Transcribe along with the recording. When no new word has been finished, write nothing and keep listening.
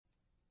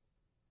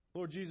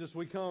Lord Jesus,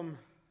 we come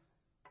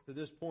to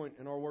this point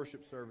in our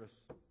worship service,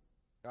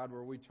 God,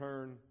 where we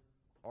turn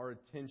our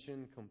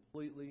attention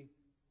completely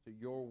to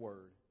your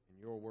word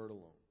and your word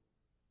alone.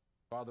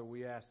 Father,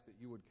 we ask that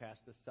you would cast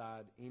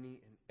aside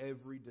any and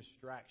every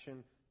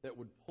distraction that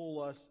would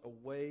pull us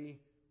away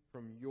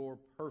from your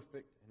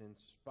perfect and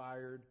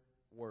inspired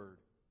word.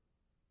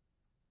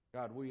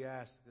 God, we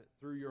ask that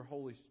through your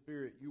Holy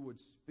Spirit you would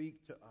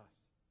speak to us,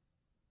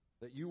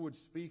 that you would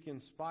speak in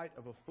spite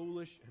of a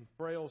foolish and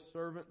frail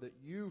servant, that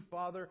you,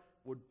 Father,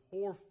 would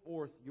pour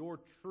forth your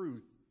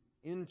truth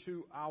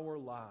into our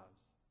lives,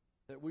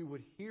 that we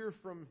would hear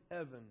from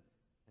heaven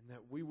and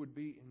that we would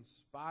be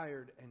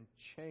inspired and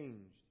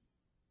changed.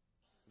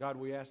 God,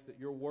 we ask that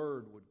your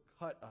word would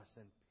cut us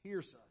and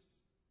pierce us,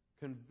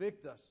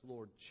 convict us,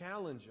 Lord,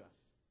 challenge us,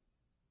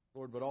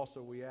 Lord, but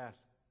also we ask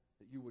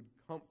that you would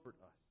comfort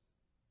us,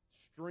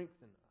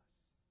 strengthen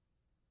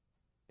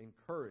us,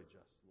 encourage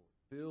us, Lord.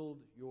 Build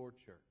your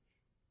church.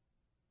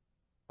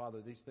 Father,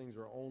 these things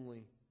are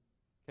only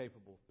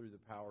capable through the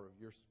power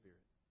of your Spirit,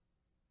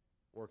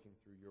 working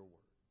through your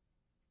word.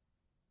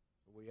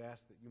 So we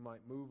ask that you might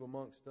move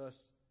amongst us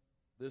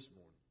this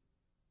morning.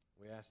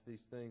 We ask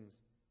these things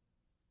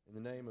in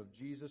the name of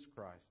Jesus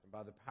Christ and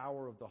by the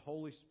power of the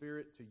Holy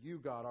Spirit, to you,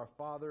 God, our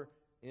Father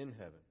in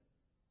heaven.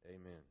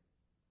 Amen.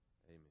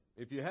 Amen.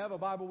 If you have a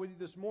Bible with you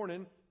this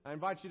morning, I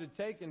invite you to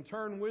take and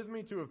turn with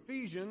me to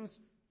Ephesians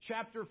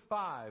chapter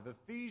 5.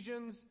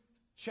 Ephesians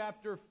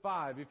chapter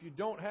 5. If you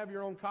don't have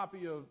your own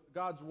copy of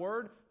God's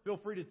Word, feel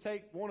free to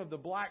take one of the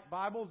black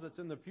Bibles that's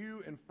in the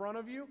pew in front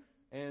of you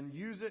and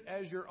use it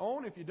as your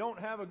own. If you don't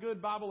have a good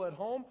Bible at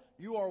home,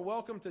 you are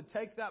welcome to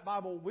take that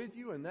Bible with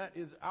you, and that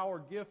is our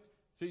gift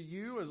to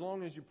you, as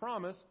long as you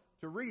promise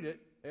to read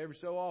it every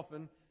so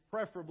often,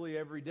 preferably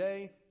every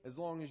day. As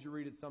long as you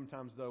read it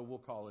sometimes, though, we'll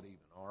call it even,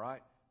 all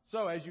right?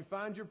 So as you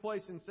find your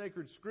place in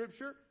sacred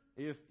Scripture,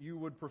 if you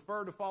would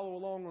prefer to follow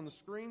along on the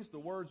screens, the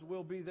words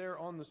will be there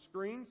on the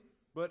screens.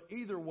 But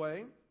either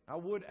way, I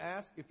would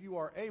ask, if you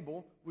are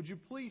able, would you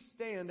please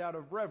stand out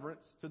of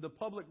reverence to the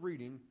public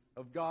reading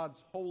of God's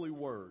holy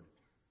word.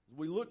 As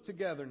we look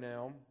together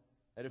now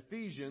at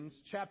Ephesians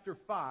chapter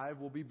 5,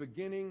 we'll be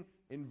beginning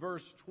in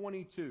verse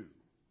 22.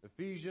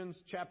 Ephesians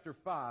chapter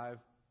 5,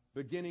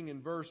 beginning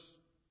in verse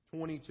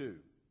 22.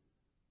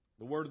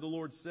 The word of the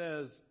Lord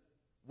says,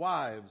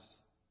 "Wives,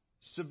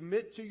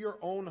 submit to your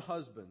own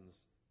husbands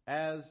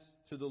as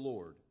to the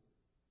Lord.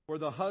 For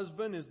the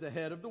husband is the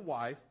head of the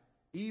wife,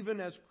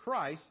 even as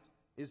Christ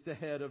is the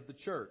head of the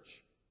church,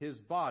 his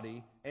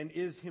body, and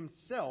is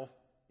himself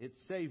its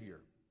Savior.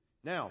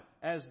 Now,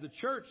 as the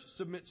church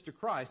submits to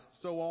Christ,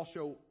 so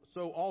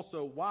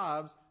also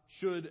wives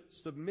should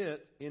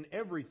submit in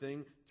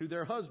everything to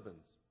their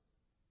husbands.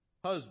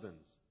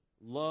 Husbands,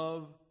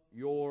 love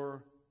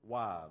your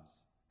wives,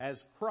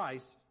 as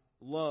Christ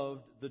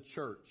loved the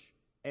church,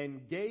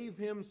 and gave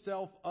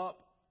himself up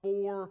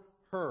for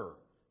her,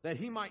 that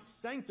he might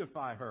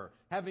sanctify her,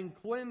 having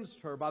cleansed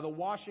her by the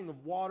washing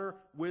of water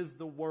with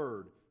the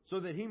word, so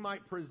that he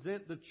might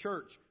present the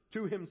church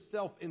to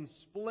himself in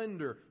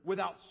splendor,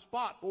 without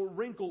spot or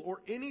wrinkle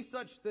or any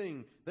such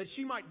thing, that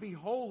she might be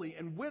holy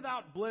and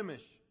without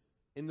blemish.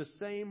 In the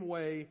same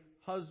way,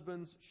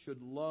 husbands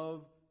should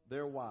love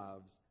their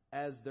wives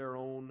as their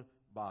own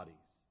bodies.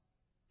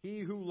 He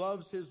who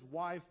loves his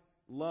wife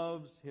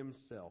loves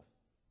himself.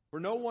 For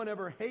no one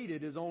ever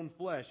hated his own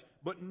flesh,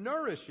 but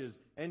nourishes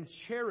and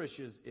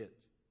cherishes it,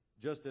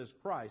 just as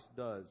Christ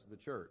does the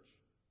church,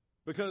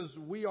 because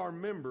we are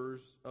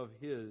members of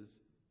his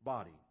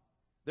body.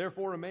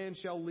 Therefore a man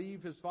shall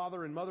leave his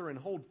father and mother and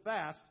hold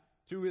fast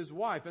to his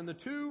wife, and the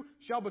two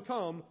shall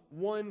become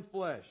one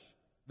flesh.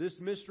 This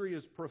mystery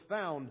is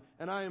profound,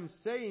 and I am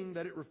saying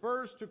that it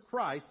refers to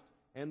Christ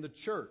and the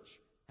church.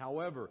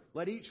 However,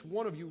 let each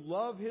one of you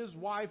love his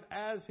wife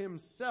as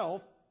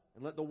himself,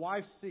 and let the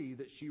wife see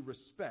that she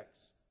respects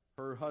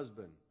her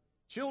husband.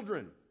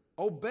 Children,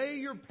 obey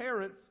your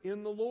parents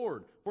in the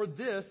Lord, for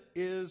this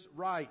is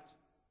right.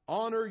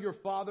 Honor your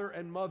father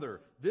and mother.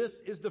 This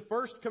is the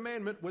first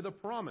commandment with a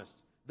promise,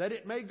 that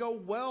it may go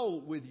well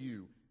with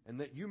you, and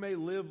that you may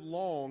live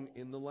long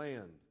in the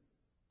land.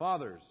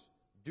 Fathers,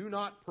 do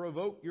not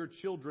provoke your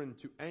children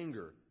to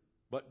anger,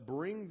 but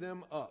bring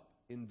them up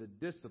in the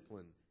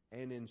discipline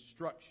and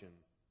instruction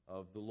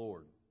of the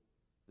Lord."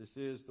 This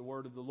is the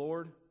word of the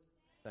Lord.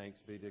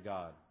 Thanks be to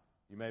God.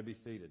 You may be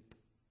seated.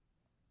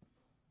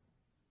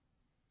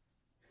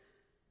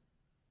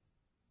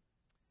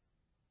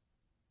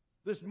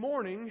 This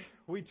morning,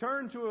 we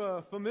turn to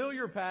a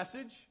familiar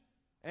passage,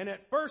 and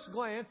at first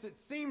glance, it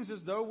seems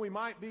as though we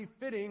might be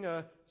fitting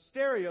a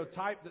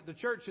stereotype that the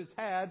church has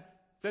had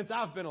since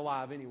I've been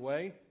alive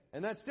anyway.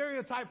 And that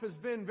stereotype has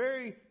been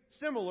very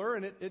similar,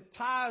 and it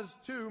ties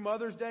to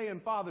Mother's Day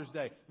and Father's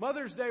Day.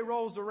 Mother's Day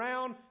rolls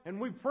around,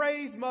 and we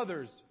praise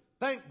mothers.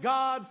 Thank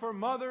God for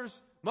mothers.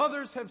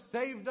 Mothers have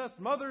saved us.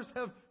 Mothers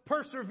have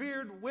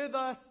persevered with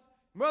us.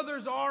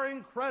 Mothers are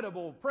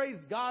incredible. Praise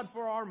God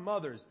for our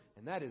mothers.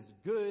 And that is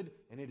good,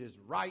 and it is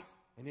right,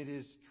 and it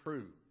is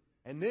true.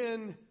 And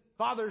then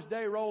Father's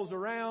Day rolls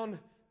around,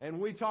 and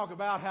we talk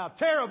about how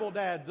terrible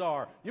dads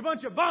are. You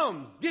bunch of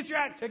bums, get your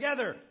act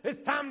together.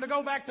 It's time to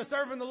go back to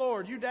serving the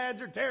Lord. You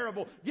dads are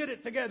terrible. Get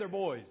it together,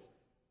 boys.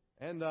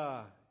 And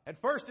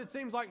at first it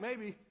seems like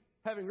maybe,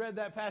 having read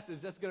that passage,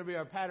 that's going to be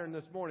our pattern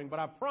this morning. But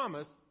I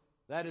promise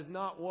that is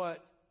not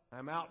what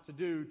I'm out to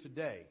do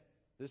today.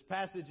 This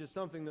passage is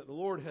something that the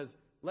Lord has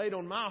laid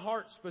on my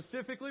heart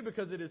specifically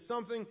because it is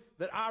something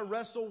that I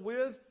wrestle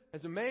with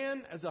as a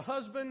man, as a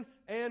husband,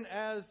 and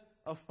as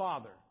a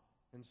father.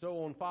 And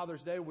so on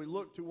Father's Day, we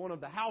look to one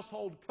of the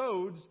household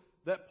codes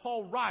that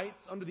Paul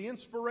writes under the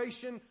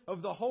inspiration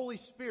of the Holy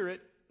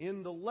Spirit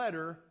in the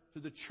letter to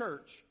the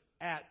church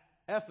at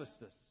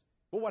Ephesus.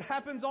 But what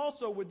happens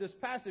also with this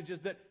passage is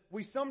that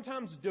we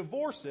sometimes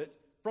divorce it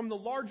from the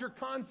larger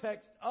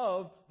context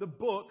of the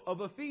book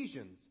of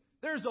Ephesians.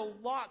 There's a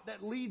lot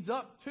that leads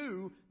up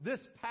to this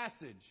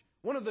passage.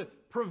 One of the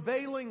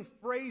prevailing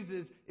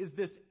phrases is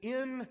this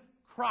in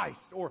Christ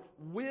or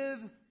with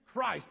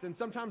Christ. And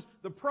sometimes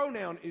the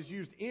pronoun is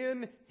used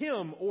in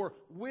Him or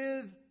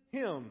with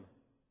Him.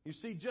 You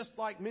see, just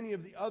like many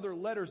of the other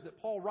letters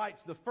that Paul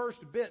writes, the first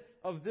bit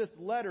of this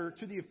letter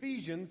to the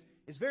Ephesians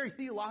is very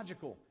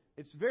theological.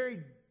 It's very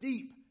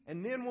deep.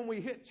 And then when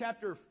we hit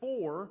chapter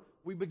 4,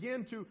 we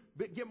begin to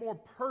get more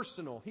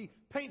personal. He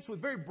paints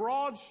with very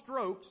broad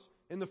strokes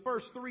in the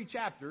first 3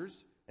 chapters,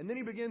 and then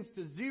he begins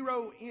to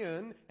zero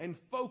in and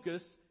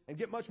focus and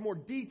get much more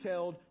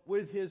detailed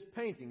with his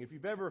painting. If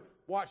you've ever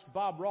watched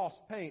Bob Ross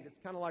paint, it's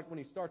kind of like when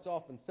he starts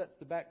off and sets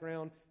the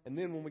background, and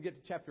then when we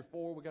get to chapter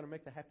 4, we're going to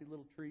make the happy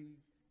little trees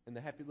and the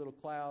happy little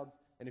clouds.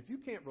 And if you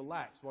can't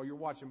relax while you're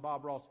watching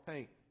Bob Ross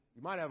paint,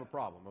 you might have a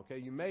problem, okay?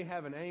 You may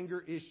have an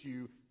anger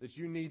issue that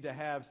you need to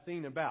have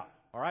seen about.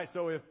 All right,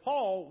 so if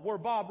Paul were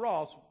Bob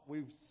Ross,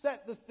 we've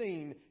set the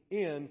scene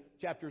in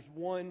chapters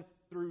 1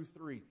 through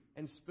 3,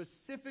 and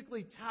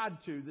specifically tied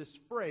to this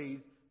phrase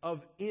of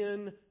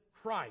in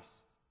Christ.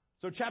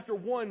 So chapter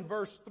 1,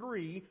 verse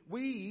 3,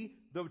 we,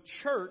 the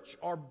church,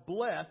 are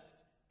blessed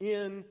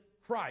in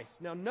Christ.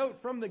 Now note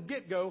from the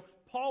get-go,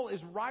 Paul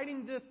is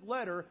writing this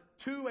letter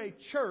to a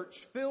church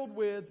filled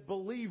with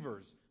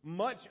believers.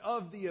 Much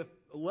of the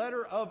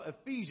letter of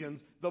Ephesians,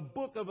 the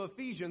book of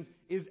Ephesians,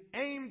 is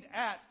aimed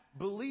at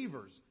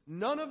believers.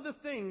 None of the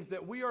things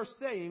that we are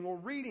saying or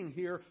reading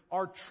here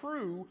are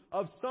true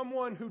of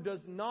someone who does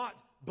not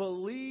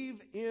believe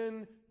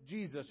in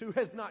Jesus, who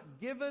has not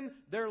given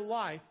their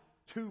life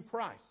to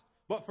Christ.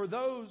 But for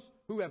those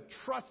who have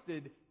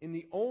trusted in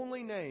the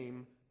only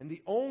name and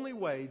the only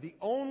way, the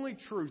only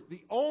truth,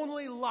 the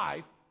only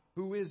life,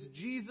 who is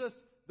Jesus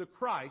the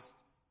Christ,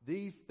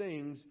 these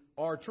things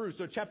are true.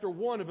 So chapter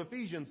 1 of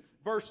Ephesians,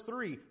 verse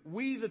 3,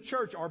 we the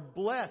church are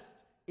blessed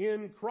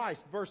in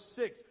Christ. Verse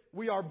 6,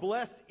 we are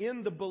blessed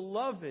in the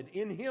beloved,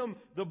 in Him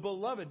the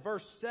beloved.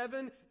 Verse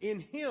 7,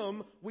 in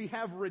Him we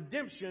have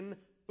redemption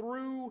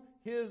through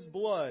His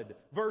blood.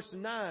 Verse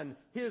 9,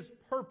 His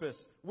purpose,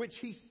 which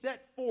He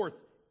set forth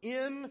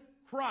in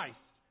Christ.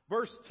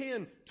 Verse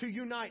 10, to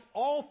unite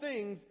all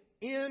things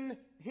in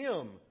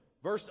Him.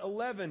 Verse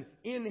 11,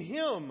 in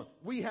Him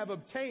we have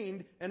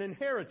obtained an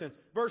inheritance.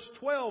 Verse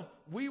 12,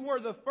 we were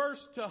the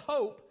first to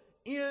hope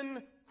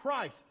in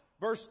Christ.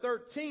 Verse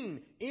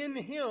 13, in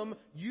Him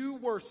you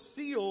were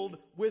sealed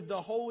with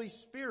the Holy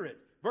Spirit.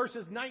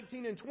 Verses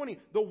 19 and 20,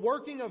 the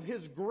working of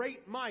His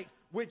great might,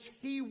 which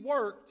He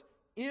worked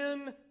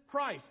in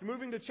Christ.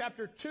 Moving to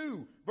chapter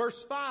 2, verse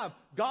 5,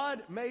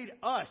 God made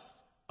us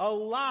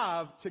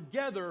alive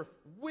together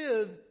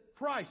with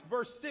Christ.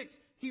 Verse 6,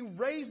 He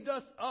raised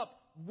us up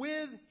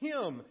with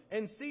Him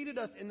and seated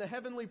us in the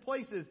heavenly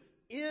places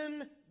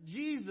in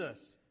Jesus.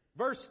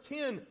 Verse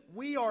 10,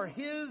 we are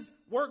His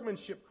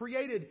workmanship,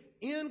 created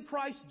in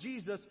Christ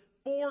Jesus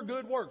for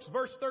good works.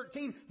 Verse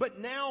 13, but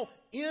now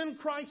in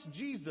Christ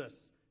Jesus,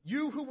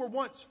 you who were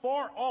once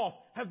far off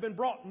have been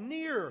brought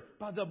near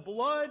by the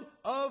blood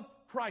of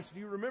Christ. Do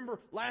you remember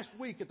last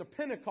week at the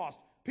Pentecost,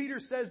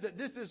 Peter says that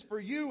this is for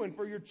you and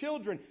for your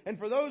children, and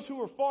for those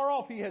who are far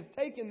off, He has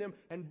taken them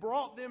and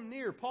brought them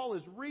near. Paul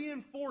is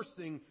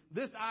reinforcing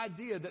this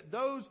idea that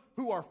those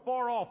who are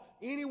far off,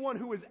 anyone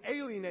who is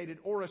alienated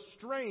or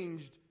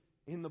estranged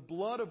in the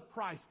blood of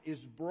Christ, is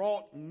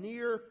brought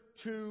near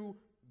to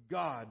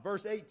God.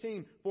 Verse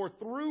 18, for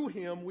through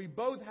Him we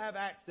both have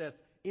access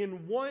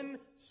in one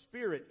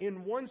Spirit, in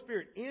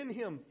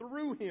Him,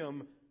 through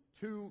Him,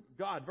 to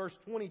God. Verse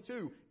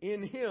 22,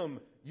 in Him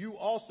you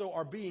also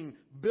are being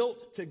built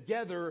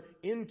together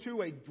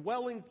into a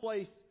dwelling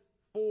place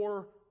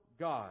for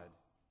God.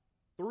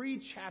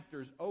 3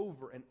 chapters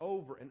over and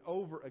over and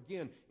over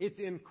again. It's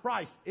in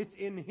Christ. It's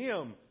in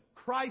Him.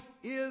 Christ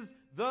is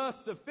the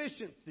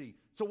sufficiency.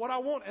 So what I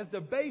want as the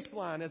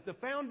baseline, as the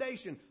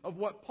foundation of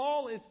what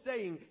Paul is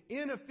saying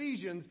in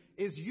Ephesians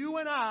is you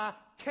and I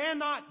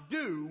cannot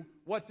do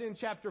what's in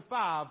chapter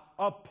 5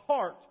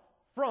 apart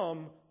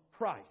from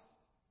Christ.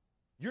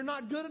 You're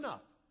not good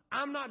enough.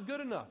 I'm not good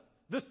enough.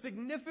 The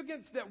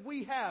significance that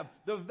we have,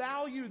 the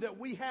value that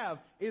we have,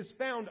 is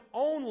found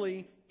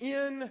only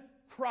in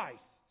Christ.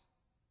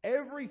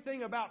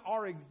 Everything about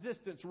our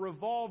existence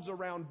revolves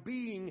around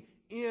being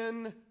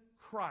in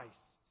Christ.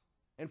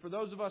 And for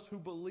those of us who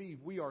believe,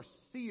 we are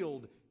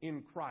sealed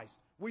in Christ.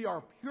 We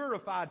are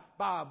purified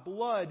by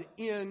blood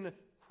in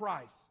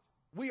Christ.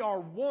 We are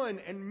one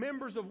and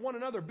members of one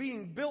another,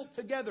 being built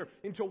together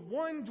into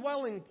one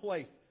dwelling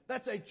place.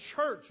 That's a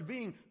church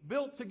being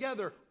built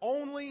together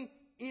only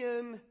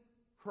in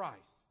Christ.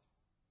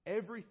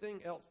 Everything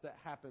else that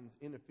happens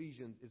in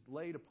Ephesians is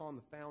laid upon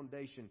the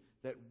foundation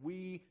that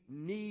we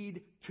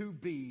need to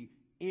be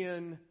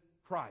in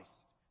Christ.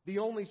 The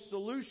only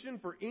solution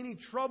for any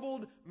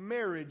troubled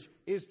marriage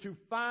is to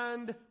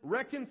find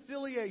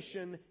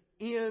reconciliation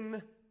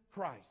in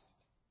Christ.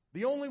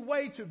 The only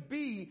way to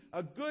be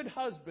a good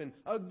husband,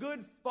 a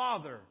good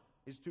father,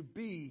 is to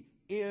be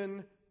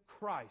in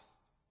Christ.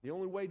 The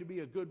only way to be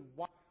a good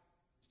wife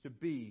is to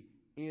be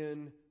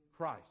in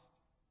Christ.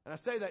 And I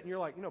say that and you're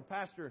like,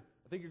 Pastor,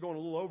 I think you're going a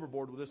little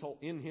overboard with this whole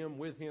in Him,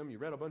 with Him. You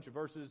read a bunch of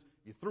verses.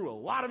 You threw a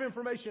lot of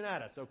information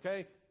at us,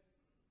 okay?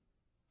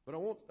 But I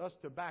want us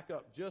to back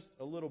up just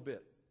a little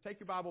bit.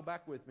 Take your Bible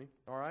back with me,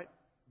 all right?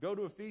 Go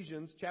to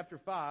Ephesians chapter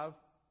 5.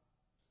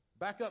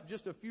 Back up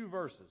just a few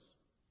verses.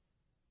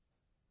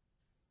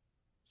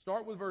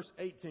 Start with verse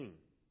 18.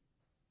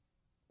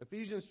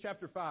 Ephesians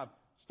chapter 5.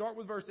 Start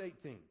with verse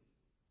 18.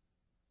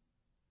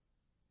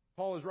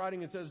 Paul is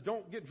writing and says,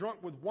 "Don't get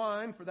drunk with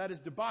wine, for that is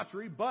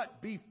debauchery,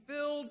 but be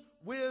filled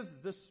with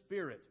the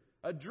Spirit,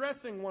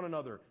 addressing one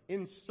another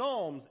in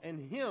psalms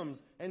and hymns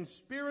and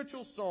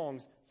spiritual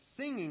songs,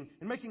 singing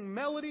and making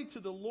melody to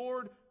the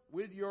Lord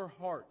with your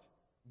heart,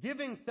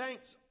 giving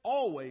thanks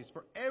always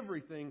for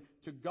everything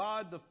to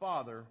God the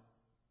Father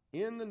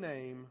in the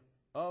name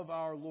of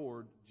our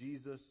Lord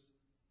Jesus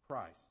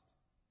Christ,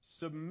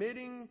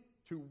 submitting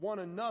to one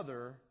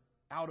another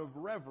out of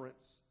reverence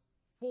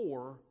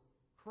for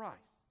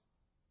Christ."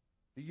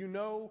 Do you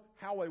know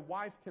how a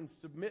wife can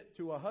submit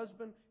to a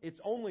husband? It's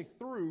only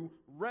through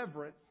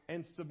reverence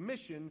and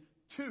submission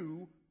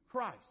to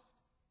Christ.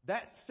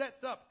 That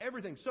sets up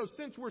everything. So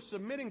since we're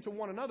submitting to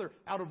one another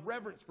out of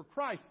reverence for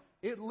Christ,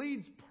 it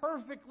leads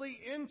perfectly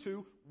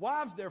into,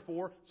 wives,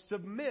 therefore,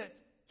 submit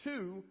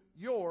to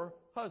your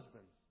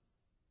husbands.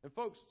 And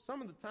folks,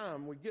 some of the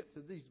time we get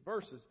to these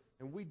verses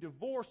and we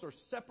divorce or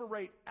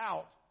separate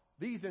out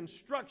these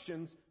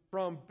instructions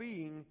from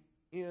being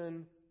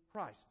in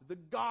Christ. The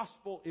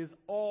gospel is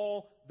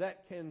all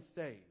that can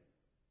save.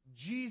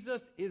 Jesus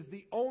is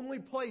the only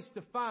place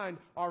to find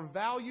our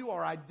value,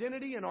 our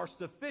identity, and our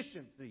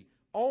sufficiency.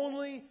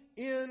 Only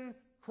in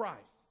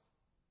Christ.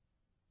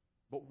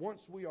 But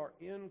once we are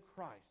in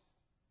Christ,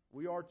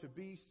 we are to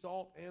be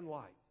salt and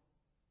light.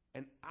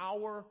 And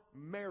our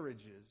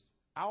marriages,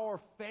 our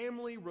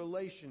family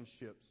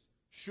relationships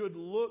should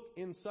look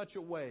in such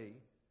a way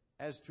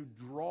as to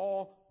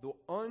draw the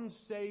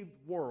unsaved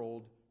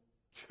world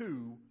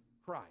to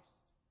Christ.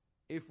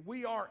 If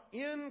we are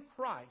in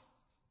Christ,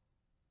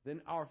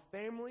 then our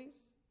families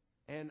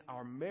and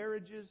our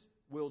marriages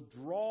will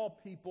draw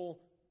people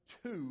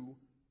to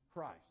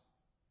Christ.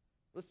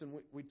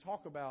 Listen, we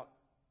talk about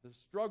the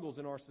struggles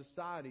in our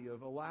society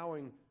of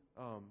allowing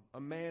a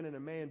man and a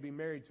man be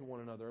married to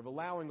one another, of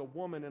allowing a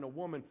woman and a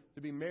woman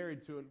to be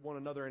married to one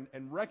another,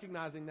 and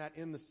recognizing that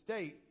in the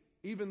state,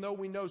 even though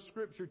we know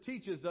Scripture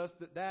teaches us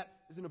that that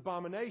is an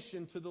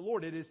abomination to the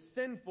Lord. It is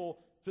sinful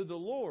to the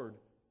Lord.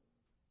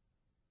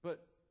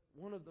 But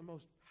one of the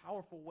most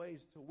powerful ways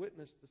to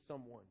witness to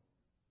someone,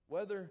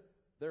 whether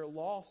they're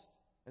lost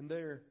and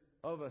they're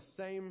of a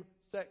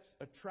same-sex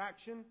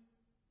attraction,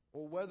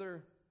 or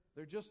whether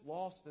they're just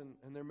lost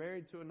and they're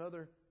married to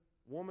another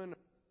woman,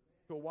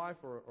 to a wife,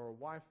 or a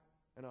wife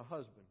and a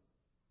husband,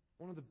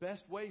 one of the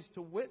best ways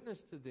to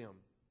witness to them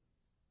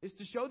is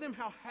to show them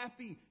how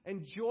happy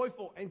and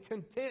joyful and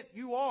content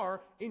you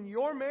are in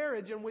your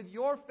marriage and with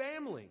your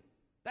family.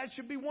 That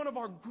should be one of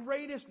our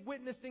greatest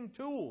witnessing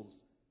tools.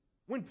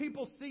 When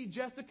people see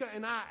Jessica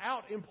and I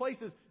out in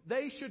places,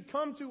 they should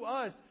come to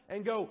us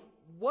and go,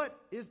 "What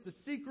is the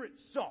secret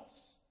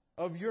sauce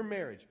of your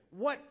marriage?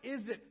 What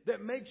is it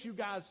that makes you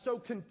guys so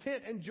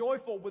content and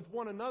joyful with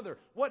one another?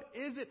 What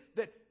is it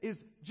that is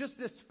just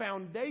this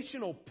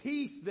foundational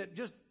peace that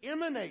just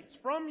emanates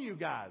from you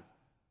guys?"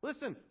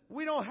 Listen,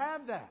 we don't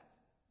have that.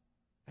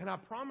 And I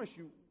promise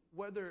you,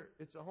 whether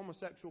it's a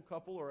homosexual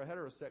couple or a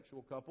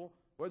heterosexual couple,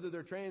 whether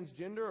they're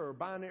transgender or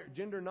binary,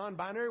 gender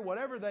non-binary,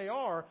 whatever they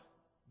are,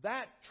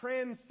 that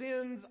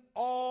transcends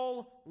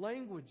all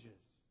languages.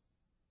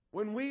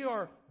 When we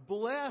are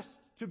blessed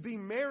to be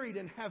married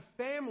and have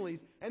families,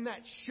 and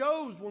that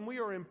shows when we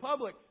are in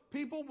public,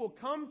 people will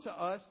come to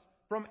us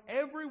from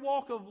every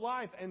walk of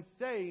life and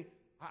say,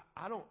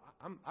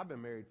 I've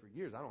been married for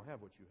years. I don't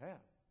have what you have.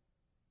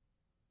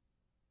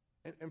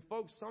 And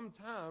folks,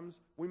 sometimes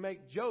we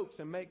make jokes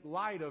and make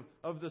light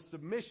of the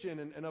submission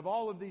and of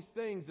all of these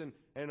things.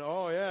 And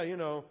oh,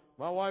 yeah,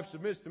 my wife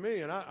submits to me.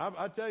 And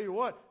I tell you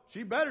what,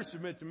 she better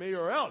submit to me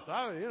or else.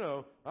 I'm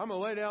going to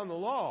lay down the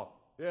law.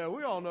 Yeah,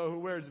 we all know who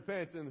wears the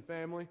pants in the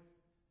family.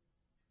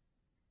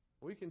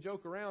 We can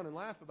joke around and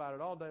laugh about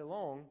it all day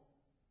long.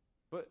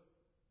 But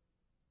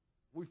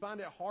we find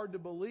it hard to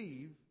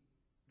believe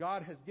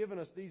God has given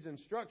us these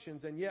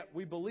instructions, and yet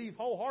we believe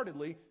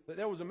wholeheartedly that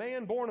there was a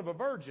man born of a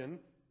virgin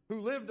who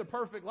lived a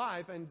perfect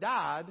life and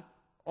died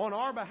on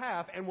our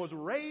behalf and was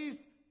raised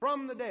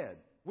from the dead.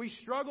 We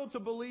struggle to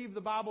believe the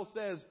Bible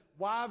says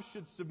wives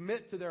should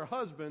submit to their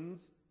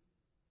husbands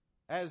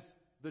as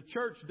the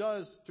church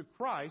does to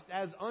Christ,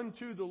 as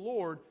unto the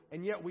Lord,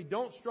 and yet we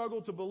don't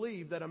struggle to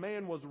believe that a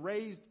man was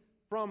raised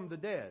from the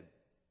dead.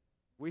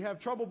 We have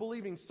trouble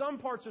believing some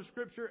parts of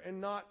Scripture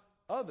and not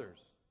others.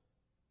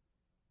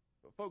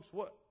 But folks,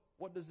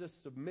 what does this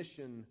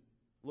submission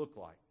look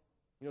like?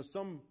 You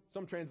know,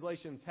 some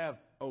translations have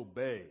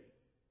obey.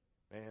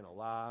 Man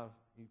alive,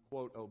 you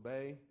quote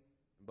obey,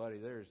 buddy,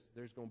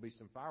 there's going to be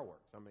some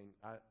fireworks. I mean,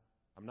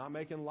 I'm not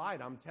making light.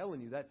 I'm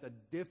telling you, that's a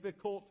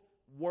difficult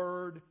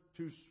word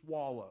to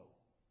swallow.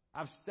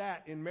 I've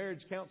sat in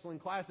marriage counseling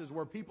classes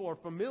where people are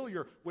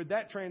familiar with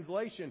that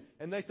translation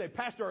and they say,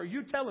 Pastor, are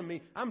you telling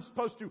me I'm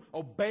supposed to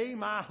obey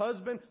my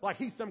husband like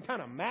he's some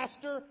kind of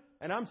master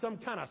and I'm some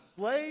kind of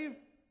slave?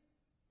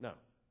 No.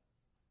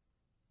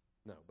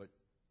 No, but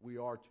we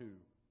are to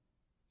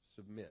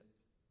submit.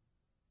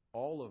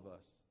 All of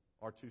us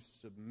are to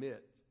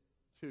submit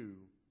to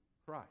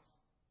Christ.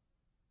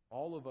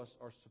 All of us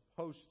are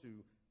supposed to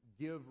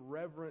give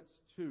reverence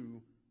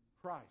to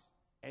Christ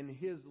and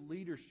His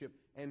leadership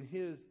and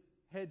His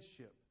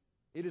headship.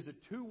 It is a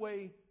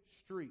two-way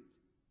street.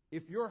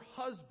 If your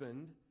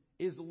husband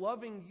is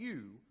loving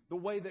you the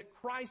way that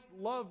Christ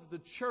loved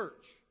the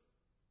church,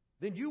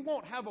 then you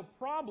won't have a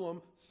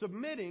problem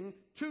submitting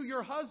to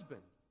your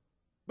husband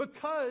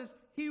because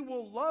he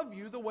will love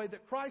you the way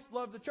that Christ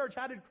loved the church.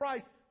 How did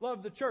Christ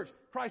love the church?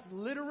 Christ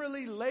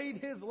literally laid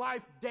His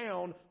life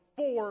down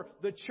for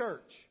the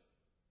church.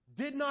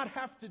 Did not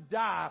have to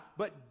die,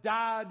 but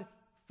died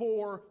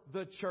for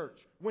the church.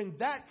 When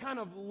that kind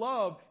of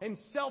love and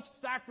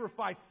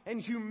self-sacrifice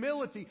and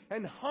humility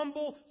and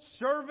humble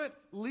servant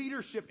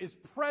leadership is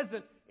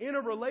present in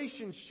a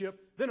relationship,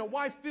 then a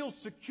wife feels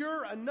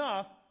secure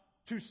enough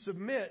to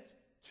submit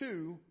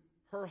to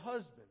her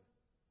husband.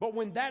 But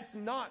when that's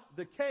not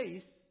the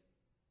case,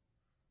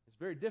 it's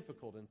very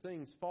difficult and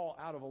things fall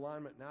out of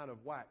alignment and out of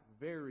whack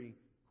very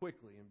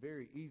quickly and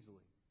very easily.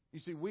 You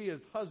see, we as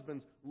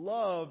husbands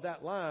love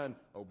that line,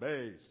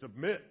 obey,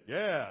 submit,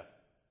 yeah.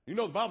 You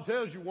know, the Bible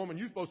tells you, woman,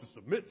 you're supposed to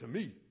submit to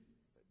me.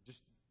 Just,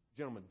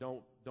 gentlemen,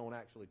 don't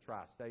actually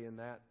try saying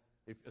that.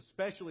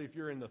 Especially if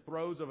you're in the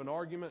throes of an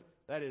argument,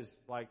 that is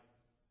like,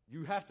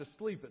 you have to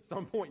sleep at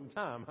some point in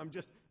time.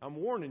 I'm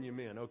warning you,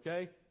 men,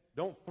 okay?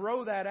 Don't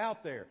throw that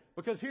out there.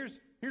 Because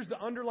here's the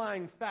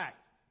underlying fact.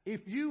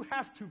 If you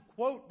have to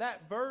quote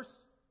that verse,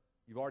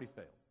 you've already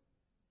failed.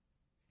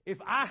 If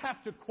I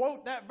have to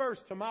quote that verse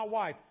to my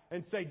wife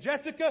and say,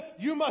 Jessica,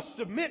 you must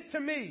submit to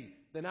me,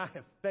 then I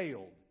have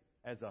failed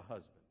as a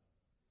husband.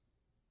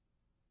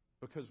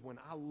 Because when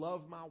I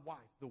love my wife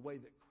the way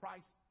that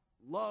Christ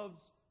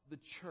loves the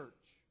church,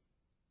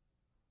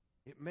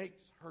 it makes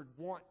her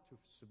want to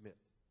submit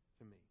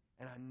to me.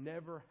 And I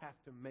never have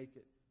to make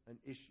it an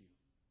issue.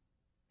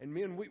 And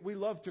men, we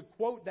love to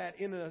quote that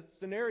in a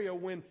scenario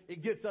when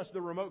it gets us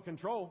the remote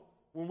control.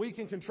 When we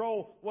can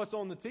control what's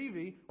on the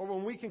TV, or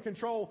when we can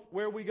control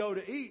where we go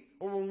to eat,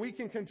 or when we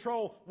can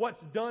control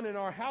what's done in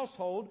our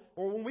household,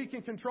 or when we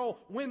can control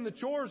when the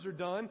chores are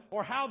done,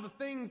 or how the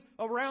things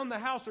around the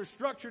house are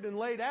structured and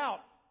laid out.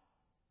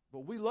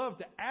 But we love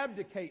to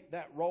abdicate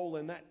that role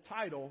and that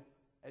title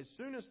as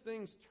soon as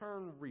things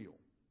turn real.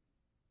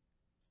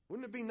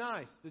 Wouldn't it be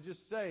nice to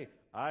just say,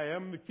 I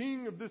am the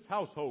king of this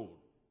household.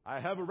 I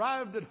have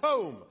arrived at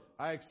home.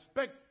 I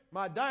expect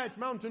my Diet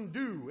Mountain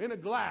Dew in a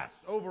glass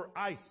over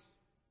ice.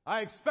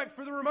 I expect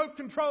for the remote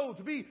control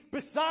to be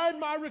beside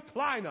my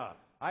recliner.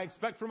 I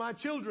expect for my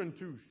children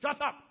to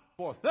shut up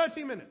for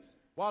 30 minutes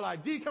while I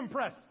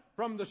decompress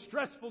from the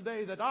stressful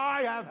day that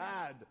I have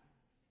had.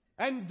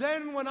 And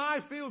then when I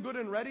feel good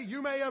and ready,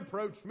 you may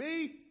approach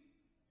me.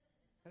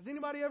 Has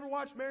anybody ever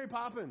watched Mary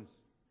Poppins?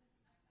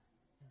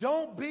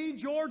 Don't be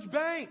George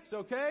Banks,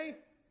 okay?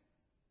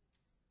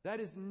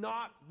 That is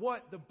not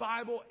what the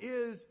Bible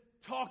is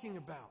talking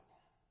about.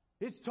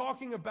 It's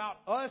talking about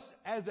us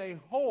as a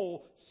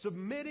whole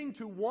submitting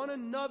to one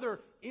another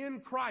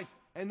in Christ.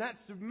 And that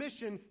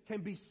submission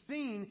can be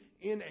seen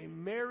in a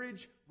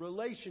marriage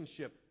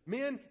relationship.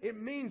 Men, it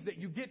means that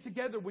you get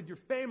together with your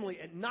family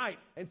at night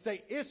and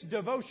say, it's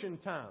devotion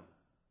time.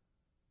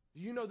 Do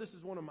you know this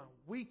is one of my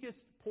weakest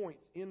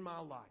points in my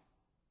life?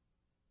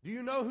 Do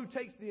you know who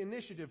takes the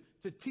initiative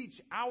to teach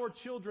our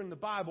children the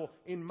Bible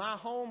in my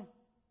home?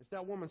 It's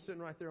that woman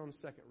sitting right there on the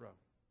second row.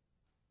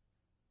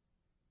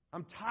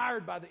 I'm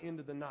tired by the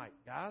end of the night,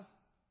 guys.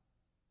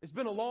 It's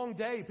been a long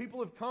day.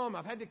 People have come.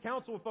 I've had to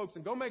counsel with folks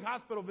and go make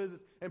hospital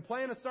visits and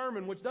plan a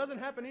sermon, which doesn't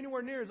happen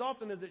anywhere near as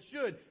often as it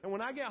should. And when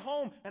I get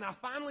home and I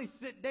finally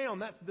sit down,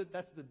 that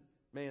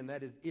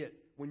is it.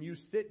 When you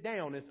sit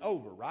down, it's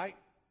over, right?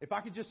 If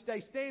I could just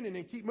stay standing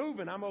and keep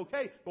moving, I'm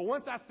okay. But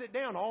once I sit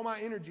down, all my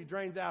energy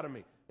drains out of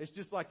me. It's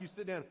just like you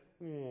sit down.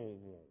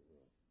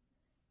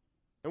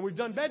 And we've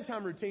done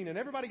bedtime routine, and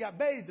everybody got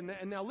bathed,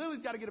 and now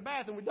Lily's got to get a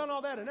bath, and we've done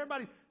all that, and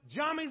everybody's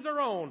jammies are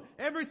on.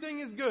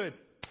 Everything is good.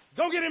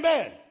 Go get in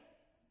bed.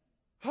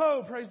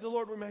 Oh, praise the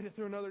Lord, we made it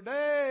through another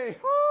day.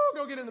 Woo,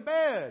 go get in the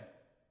bed.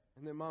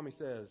 And then Mommy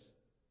says,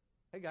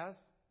 hey guys,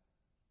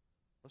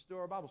 let's do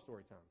our Bible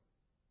story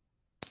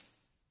time.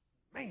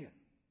 Man,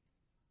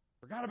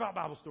 forgot about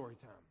Bible story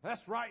time.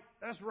 That's right.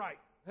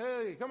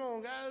 Hey, come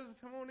on guys,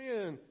 come on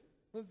in.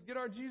 Let's get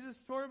our Jesus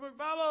Storybook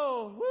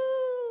Bible.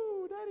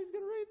 Woo! Daddy's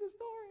going to read the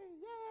story.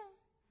 Yeah!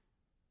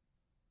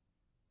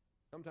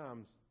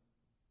 Sometimes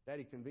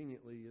Daddy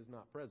conveniently is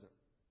not present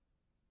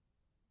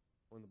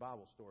when the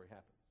Bible story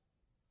happens.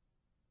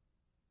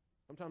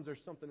 Sometimes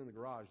there's something in the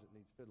garage that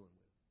needs fiddling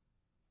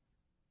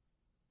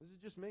with. This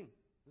is just me.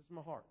 This is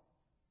my heart.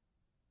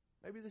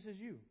 Maybe this is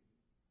you.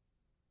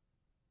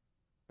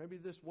 Maybe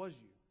this was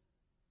you.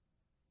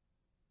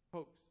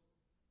 Folks,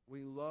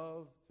 we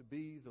love to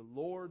be the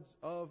lords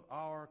of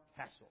our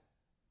castle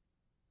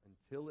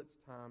until it's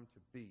time to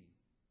be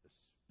the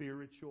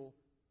spiritual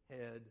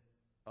head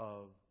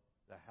of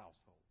the household.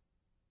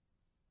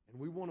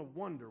 And we want to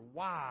wonder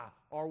why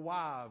our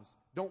wives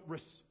don't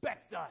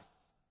respect us.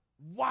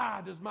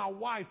 Why does my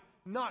wife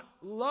not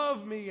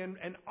love me and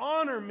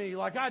honor me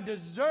like I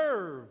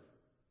deserve?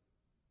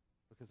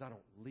 Because I don't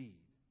lead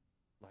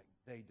like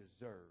they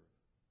deserve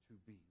to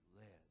be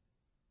led.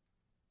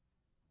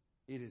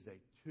 It is a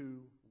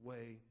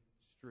two-way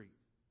street.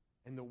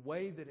 And the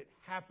way that it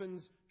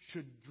happens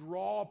should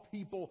draw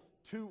people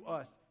to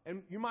us.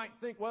 And you might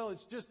think, well,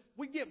 it's just,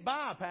 we get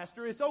by,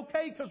 Pastor. It's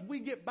okay because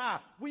we get by.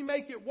 We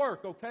make it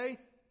work, okay?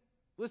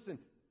 Listen,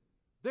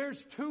 there's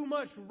too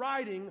much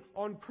writing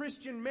on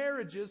Christian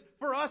marriages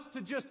for us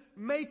to just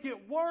make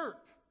it work.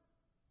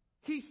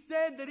 He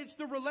said that it's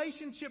the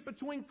relationship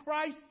between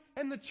Christ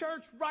and the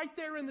church right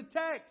there in the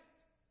text.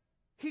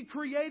 He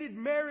created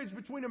marriage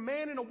between a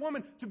man and a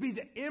woman to be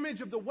the image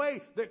of the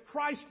way that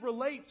Christ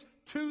relates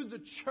to the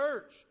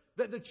church.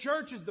 That the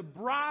church is the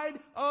bride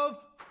of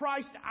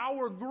Christ,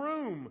 our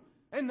groom.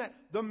 And that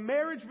the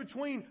marriage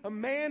between a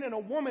man and a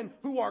woman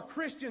who are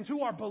Christians,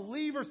 who are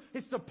believers,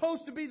 is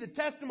supposed to be the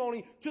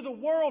testimony to the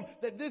world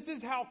that this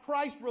is how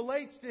Christ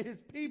relates to His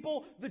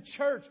people, the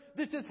church.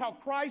 This is how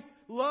Christ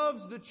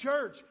loves the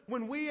church.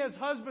 When we as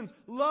husbands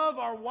love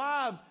our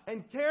wives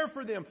and care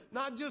for them,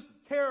 not just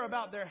care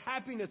about their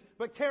happiness,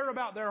 but care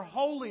about their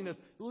holiness,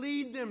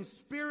 lead them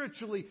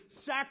spiritually,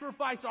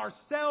 sacrifice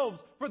ourselves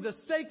for the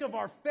sake of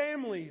our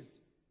families,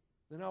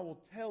 then I will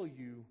tell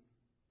you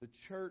the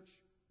church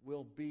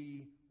will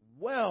be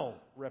well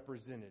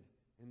represented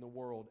in the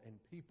world and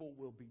people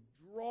will be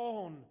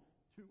drawn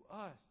to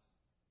us.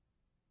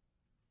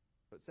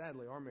 But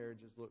sadly, our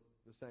marriages look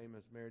the same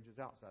as marriages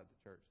outside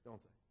the church,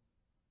 don't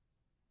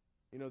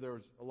they? You know, there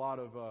was a lot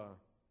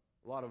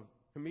of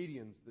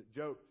comedians that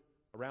joked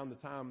around the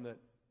time that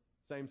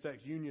same-sex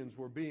unions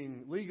were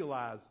being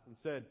legalized and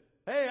said,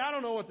 hey, I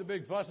don't know what the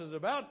big fuss is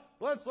about.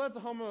 Let's let the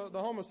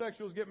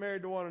homosexuals get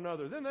married to one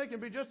another. Then they can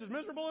be just as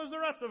miserable as the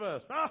rest of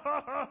us.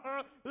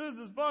 This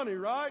is funny,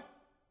 right?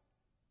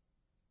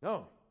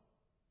 No,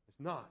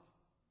 it's not.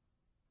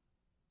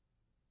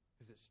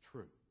 Because it's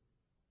true.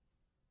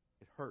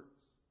 It hurts.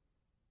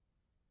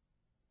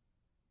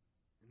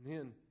 And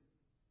then,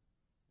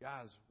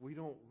 guys, we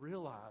don't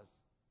realize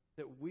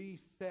that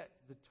we set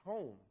the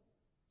tone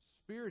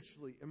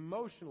spiritually,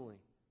 emotionally.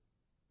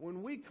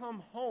 When we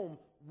come home,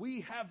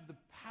 we have the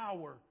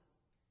power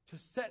to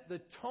set the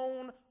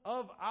tone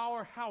of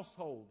our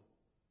household.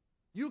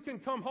 You can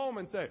come home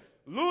and say,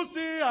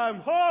 Lucy, I'm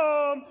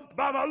home.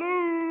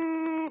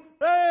 Babaloo.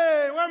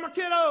 Hey, where are my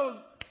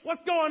kiddos?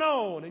 What's going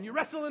on? And you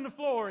wrestle in the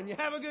floor and you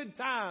have a good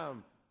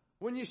time.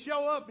 When you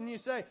show up and you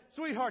say,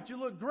 sweetheart, you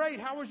look great.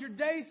 How was your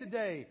day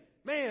today?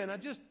 Man, I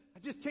just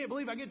can't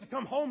believe I get to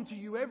come home to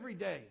you every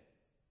day.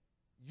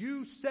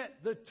 You set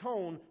the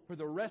tone for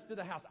the rest of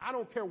the house. I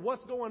don't care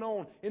what's going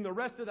on in the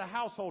rest of the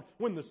household.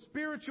 When the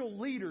spiritual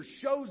leader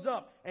shows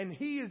up and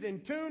he is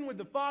in tune with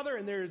the Father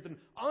and there is an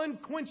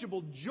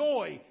unquenchable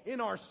joy in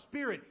our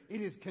spirit,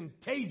 it is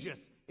contagious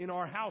in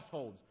our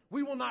households.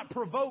 We will not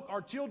provoke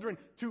our children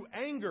to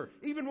anger.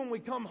 Even when we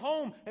come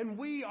home and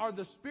we are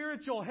the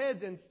spiritual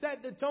heads and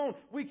set the tone,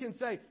 we can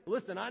say,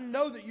 listen, I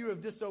know that you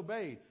have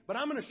disobeyed, but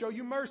I'm going to show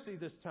you mercy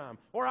this time.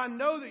 Or I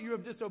know that you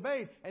have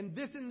disobeyed and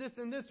this and this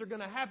and this are going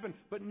to happen,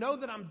 but know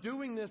that I'm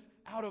doing this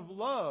out of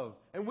love.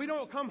 And we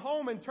don't come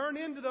home and turn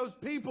into those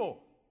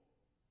people.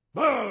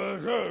 Why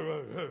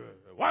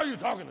are you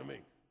talking to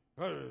me?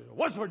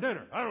 What's for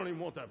dinner? I don't even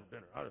want that for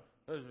dinner.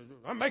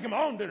 I'm making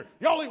my own dinner.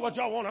 Y'all eat what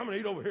y'all want. I'm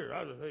going to eat over here.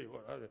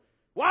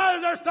 Why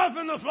is there stuff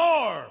in the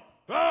floor?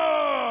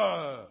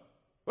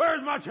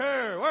 Where's my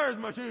chair? Where's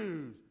my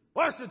shoes?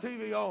 What's the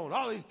TV on?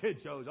 All these kid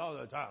shows all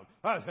the time.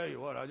 I tell you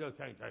what, I just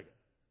can't take it.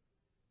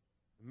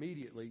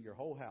 Immediately, your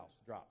whole house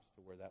drops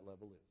to where that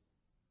level is.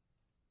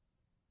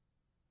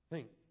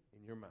 Think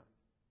in your mind.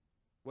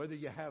 Whether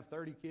you have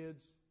 30 kids,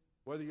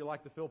 whether you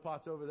like the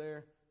Philpotts over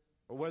there,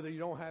 or whether you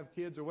don't have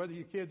kids, or whether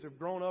your kids have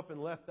grown up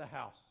and left the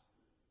house.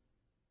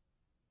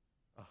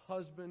 A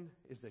husband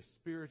is a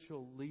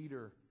spiritual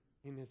leader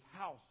in his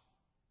house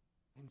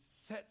and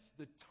sets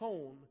the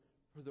tone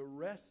for the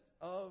rest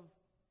of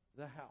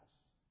the house.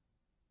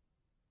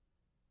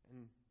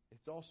 And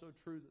it's also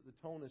true that the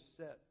tone is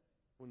set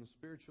when the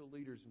spiritual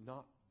leader's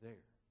not there.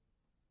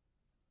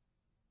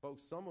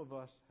 Folks, some of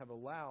us have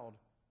allowed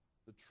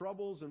the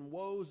troubles and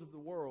woes of the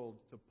world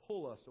to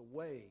pull us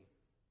away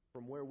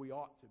from where we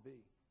ought to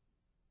be.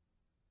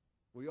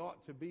 We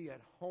ought to be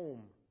at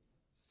home,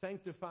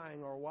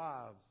 sanctifying our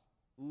wives,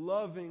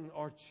 loving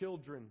our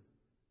children,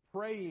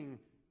 praying,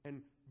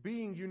 and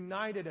being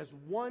united as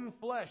one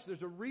flesh.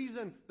 There's a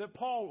reason that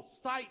Paul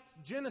cites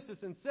Genesis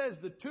and says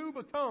the two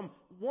become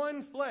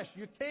one flesh.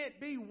 You can't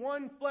be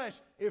one flesh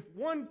if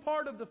one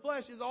part of the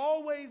flesh is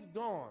always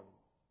gone.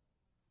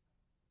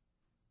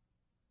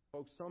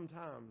 Folks,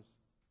 sometimes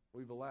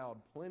we've allowed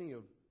plenty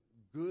of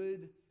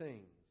good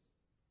things,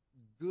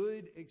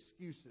 good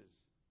excuses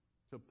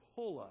to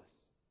pull us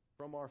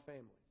from our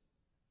families.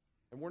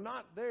 And we're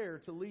not there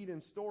to lead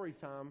in story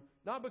time,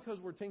 not because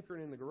we're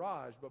tinkering in the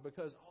garage, but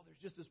because, there's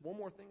just this one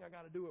more thing I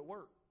got to do at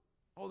work.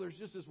 There's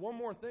just this one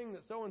more thing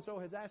that so-and-so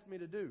has asked me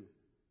to do.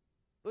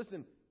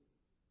 Listen,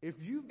 if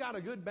you've got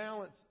a good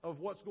balance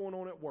of what's going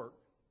on at work,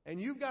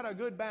 and you've got a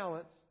good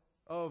balance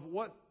of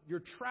what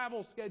your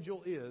travel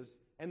schedule is,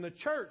 and the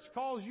church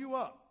calls you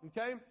up,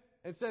 okay,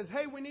 and says,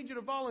 hey, we need you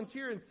to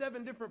volunteer in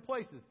 7 different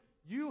places,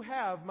 you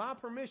have my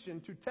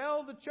permission to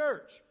tell the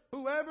church,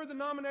 whoever the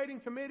nominating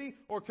committee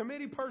or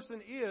committee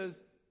person is,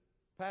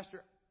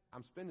 Pastor,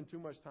 I'm spending too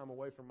much time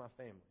away from my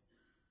family.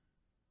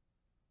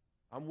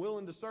 I'm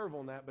willing to serve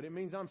on that, but it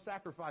means I'm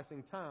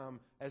sacrificing time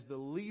as the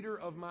leader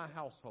of my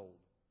household.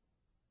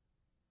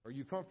 Are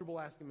you comfortable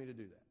asking me to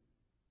do that?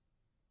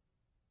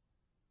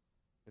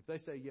 If they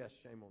say yes,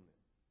 shame on them.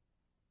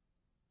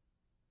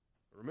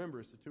 But remember,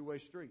 it's a two-way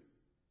street.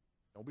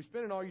 Don't be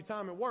spending all your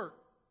time at work.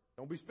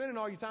 Don't be spending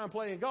all your time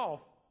playing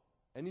golf,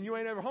 and then you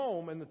ain't ever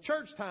home, and the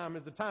church time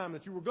is the time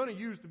that you were going to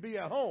use to be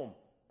at home.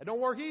 It don't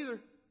work either.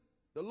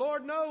 The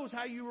Lord knows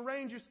how you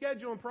arrange your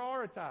schedule and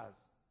prioritize.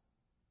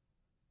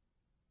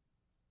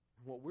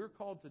 And what we're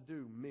called to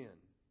do, men,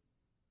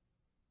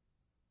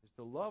 is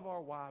to love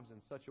our wives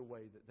in such a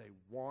way that they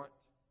want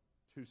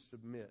to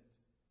submit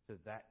to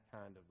that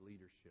kind of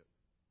leadership.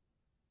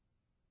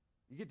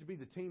 You get to be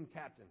the team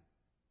captain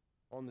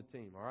on the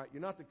team, all right?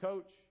 You're not the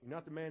coach, you're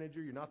not the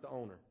manager, you're not the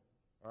owner,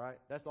 all right?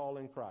 That's all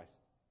in Christ.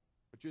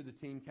 But you're the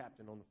team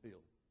captain on the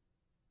field.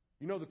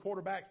 You know the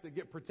quarterbacks that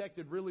get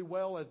protected really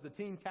well as the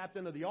team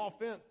captain of the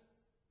offense?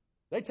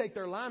 They take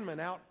their linemen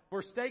out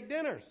for steak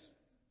dinners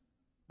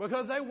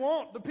because they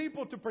want the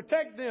people to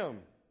protect them.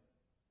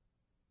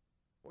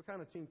 What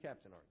kind of team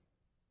captain are you?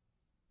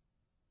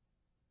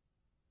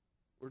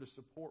 We're to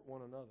support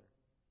one another.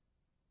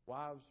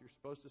 Wives, you're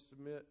supposed to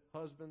submit.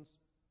 Husbands,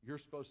 you're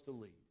supposed to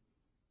lead.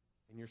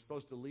 And you're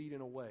supposed to lead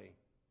in a way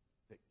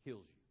that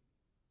kills you.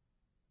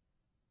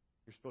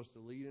 You're supposed to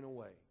lead in a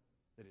way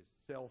that is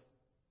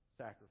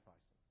self-sacrificing.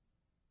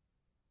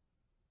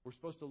 We're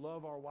supposed to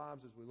love our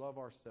wives as we love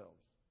ourselves.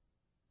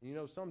 And you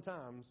know,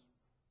 sometimes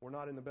we're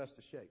not in the best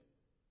of shape.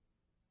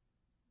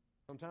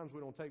 Sometimes we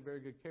don't take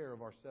very good care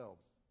of ourselves.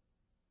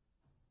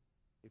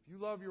 If you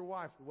love your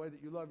wife the way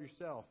that you love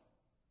yourself,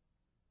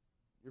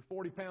 you're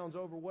 40 pounds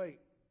overweight.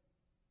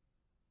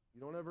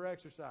 You don't ever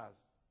exercise.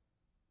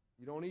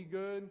 You don't eat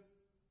good.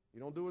 You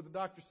don't do what the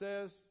doctor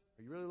says.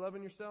 Are you really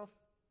loving yourself?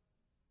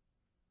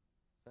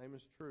 Same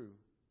is true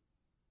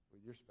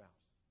with your spouse.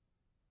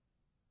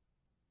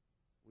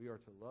 We are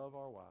to love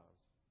our wives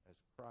as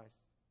Christ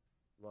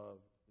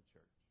loved the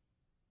church.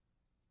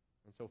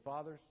 And so,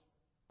 fathers,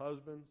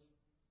 husbands,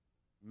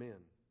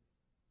 men,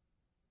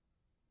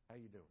 how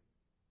you doing?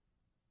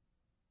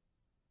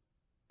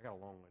 I got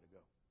a long way to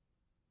go.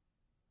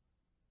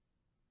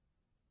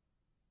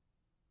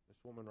 This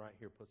woman right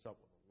here puts up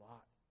with a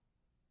lot.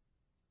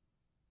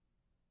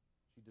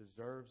 She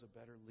deserves a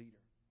better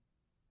leader.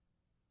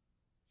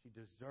 She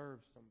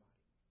deserves somebody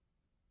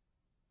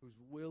who's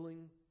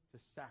willing to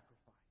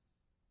sacrifice.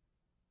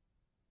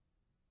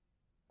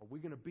 Are we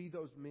going to be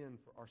those men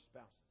for our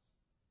spouses?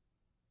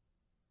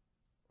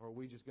 Or are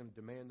we just going to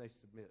demand they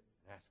submit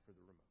and ask for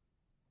the remote?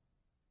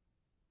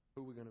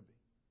 Who are we going to be?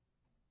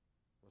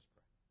 Let's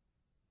pray.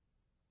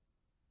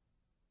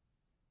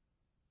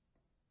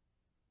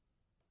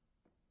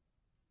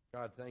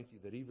 God, thank you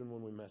that even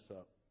when we mess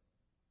up,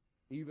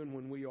 even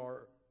when we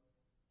are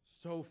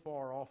so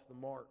far off the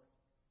mark,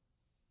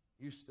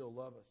 you still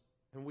love us.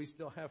 And we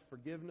still have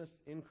forgiveness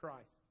in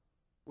Christ.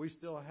 We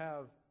still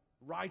have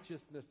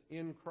righteousness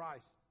in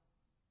Christ.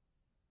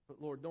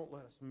 But Lord, don't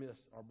let us miss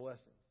our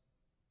blessings.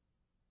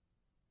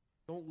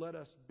 Don't let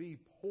us be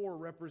poor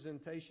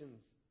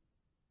representations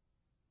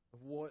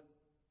of what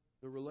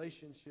the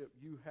relationship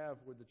you have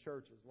with the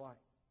church is like.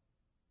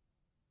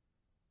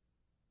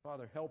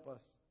 Father, help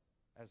us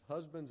as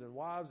husbands and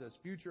wives, as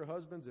future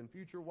husbands and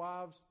future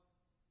wives,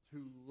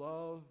 to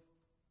love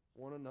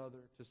one another,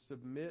 to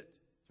submit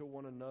to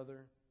one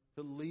another,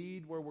 to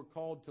lead where we're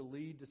called to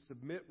lead, to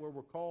submit where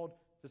we're called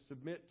to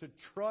submit, to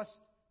trust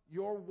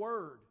your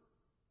word.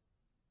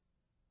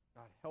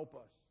 God, help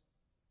us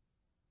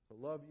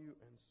to love you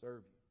and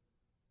serve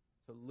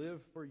you, to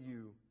live for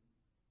you,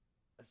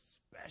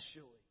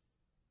 especially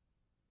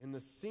in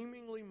the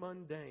seemingly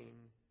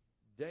mundane,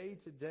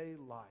 day-to-day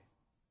life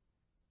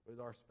with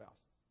our spouses.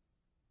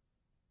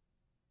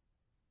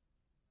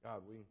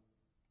 God,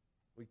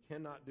 we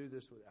cannot do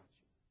this without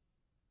you.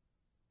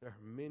 There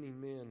are many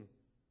men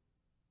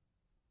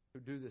who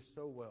do this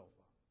so well,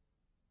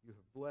 Father. You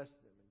have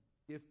blessed them and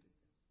gifted them.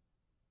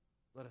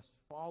 Let us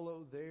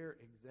follow their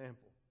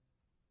example.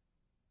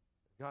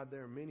 God,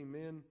 there are many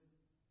men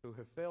who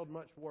have failed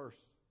much worse.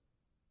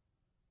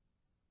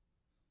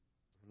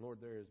 And Lord,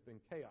 there has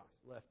been chaos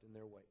left in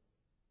their wake.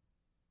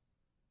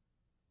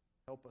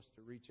 Help us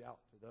to reach out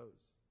to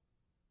those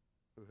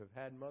who have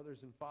had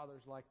mothers and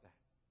fathers like that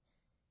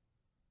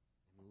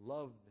and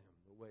love them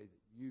the way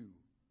that you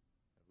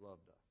have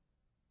loved us.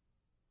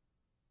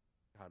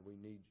 God, we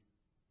need you.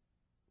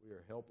 We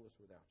are helpless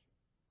without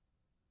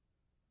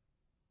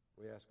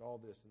you. We ask all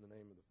this in the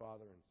name of the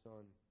Father and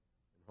Son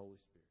and Holy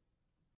Spirit.